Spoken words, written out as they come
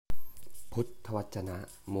พุทธวจนะ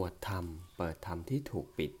หมวดธรรม เปิดธรรมที่ถูก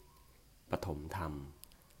ปิด ปฐมธรรม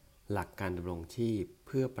หลักการดำรงชีพเ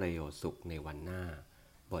พื่อประโยชน์สุขในวันหน้า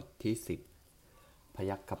บทที่ 10 พ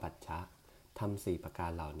ยัคฆปัจฉะธรรม4ประกา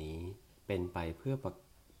รเหล่านี้เป็นไปเพื่อ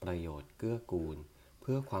ประโยชน์เกื้อกูลเ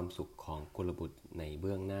พื่อความสุขของกุลบุตรในเ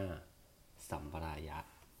บื้องหน้า สัมปรายะ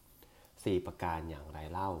4ประการอย่างไร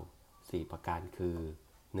เล่า4ประการคือ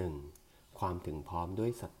 1. ความถึงพร้อมด้ว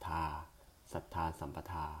ยศรัทธาสัมป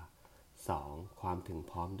ทา 2. ความถึง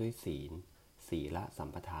พร้อมด้วยศีลสัม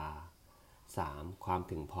ปทา 3. ความ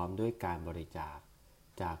ถึงพร้อมด้วยการบริจาค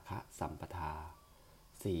จาคะสัมปทา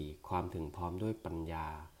 4. ความถึงพร้อมด้วยปัญ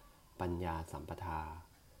ญาสัมปทา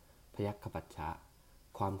พยัคฆปัจฉะ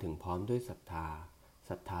ความถึงพร้อมด้วยศรัทธ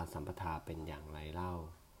าสัมปทาเป็นอย่างไรเล่า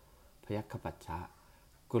พยัคฆปัจฉะ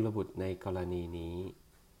กุลบุตรในกรณีนี้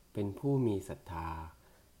เป็นผู้มีศรัทธา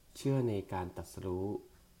เชื่อในการตรัสรู้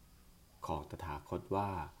ของตถาคตว่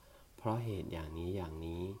าเพราะเหตุอย่าง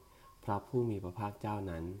นี้พระผู้มีพระภาคเจ้า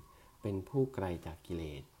นั้นเป็นผู้ไกลจากกิเล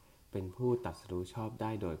สเป็นผู้ตรัสรู้ชอบไ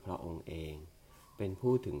ด้โดยพระองค์เองเป็น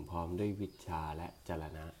ผู้ถึงพร้อมด้วยวิชชาและจร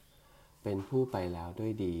ณะเป็นผู้ไปแล้วด้ว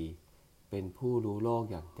ยดีเป็นผู้รู้โลก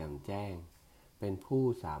อย่างแจ่มแจ้งเป็นผู้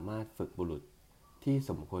สามารถฝึกบุรุษที่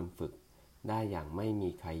สมควรฝึกได้อย่างไม่มี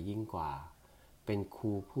ใครยิ่งกว่าเป็นค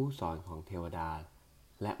รูผู้สอนของเทวดา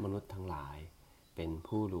และมนุษย์ทั้งหลายเป็น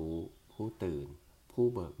ผู้รู้ผู้ตื่นผู้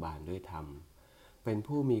เบิกบานด้วยธรรมเป็น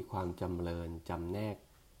ผู้มีความจำเริญจำแนก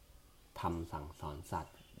ธรรมสั่งสอนสัต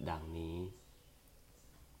ว์ดังนี้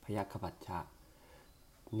พยัคฆปัจฉะ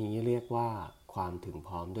นี้เรียกว่าความถึงพ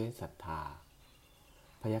ร้อมด้วยศรัทธา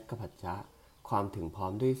พยัคฆปัจฉะความถึงพร้อ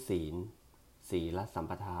มด้วยศีลสัม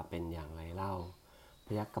ปทาเป็นอย่างไรเล่าพ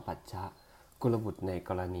ยัคฆปัจฉะกุลบุตรในก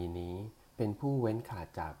รณีนี้เป็นผู้เว้นขาด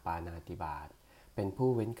จากปาณาติบาตเป็นผู้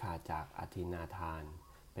เว้นขาดจากอทินนาทาน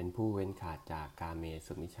เป็นผู้เว้นขาดจากกาเม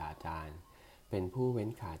สุมิจฉาจารเป็นผู้เว้น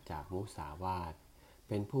ขาดจากมุสาวาทเ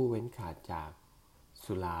ป็นผู้เว้นขาดจาก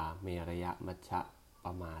สุราเมรยมัชฌะป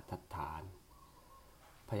มาทัฏฐาน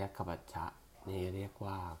พยัคฆปัจฉะนี้เรียก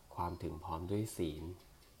ว่าความถึงพร้อมด้วยศีล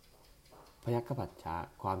พยัคฆปัจฉะ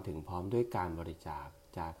ความถึงพร้อมด้วยการบริจาค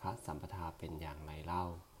จาคะสัมปทาเป็นอย่างไรเล่า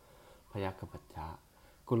พยัคฆปัจฉะ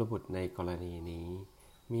กุลบุตรในกรณีนี้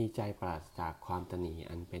มีใจปราศจากความตณี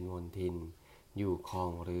อันเป็นมลทินอยู่ครอ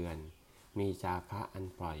งเรือนมีจาคะอัน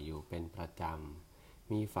ปล่อยอยู่เป็นประจ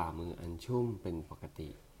ำมีฝ่ามืออันชุ่มเป็นปกติ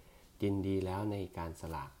ยินดีแล้วในการส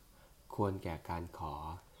ละควรแก่การขอ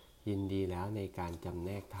ยินดีแล้วในการจำแน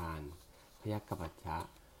กทานพยัคฆปัจฉะ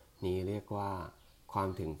นี้เรียกว่าความ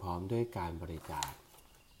ถึงพร้อมด้วยการบริจาค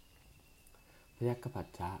พยัคฆปัจ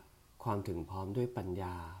ฉะความถึงพร้อมด้วยปัญ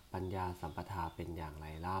ญาสัมปทาเป็นอย่างไร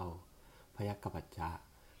เล่าพยัคฆปัจฉะ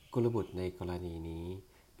กุลบุตรในกรณีนี้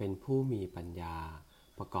เป็นผู้มีปัญญา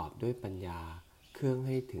ประกอบด้วยปัญญาเครื่องใ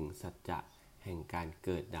ห้ถึงสัจจะแห่งการเ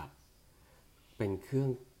กิดดับเป็นเครื่อง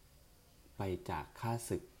ไปจากข้า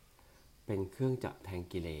ศึกเป็นเครื่องจับแทง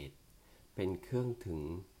กิเลสเป็นเครื่องถึง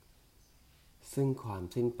ซึ่งความ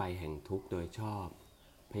สิ้นไปแห่งทุกข์โดยชอบ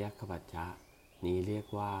พยัคฆปัจฉะนี้เรียก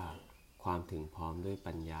ว่าความถึงพร้อมด้วย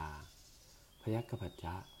ปัญญาพยัคฆปัจฉ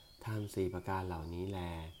ะธรรม4ประการเหล่านี้แล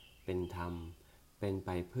เป็นธรรมเป็นไป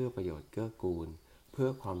เพื่อประโยชน์เกื้อกูลเพื่อ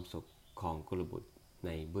ความสุขของกุลบุตรใน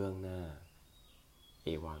เบื้องหน้าเอ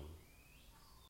วัง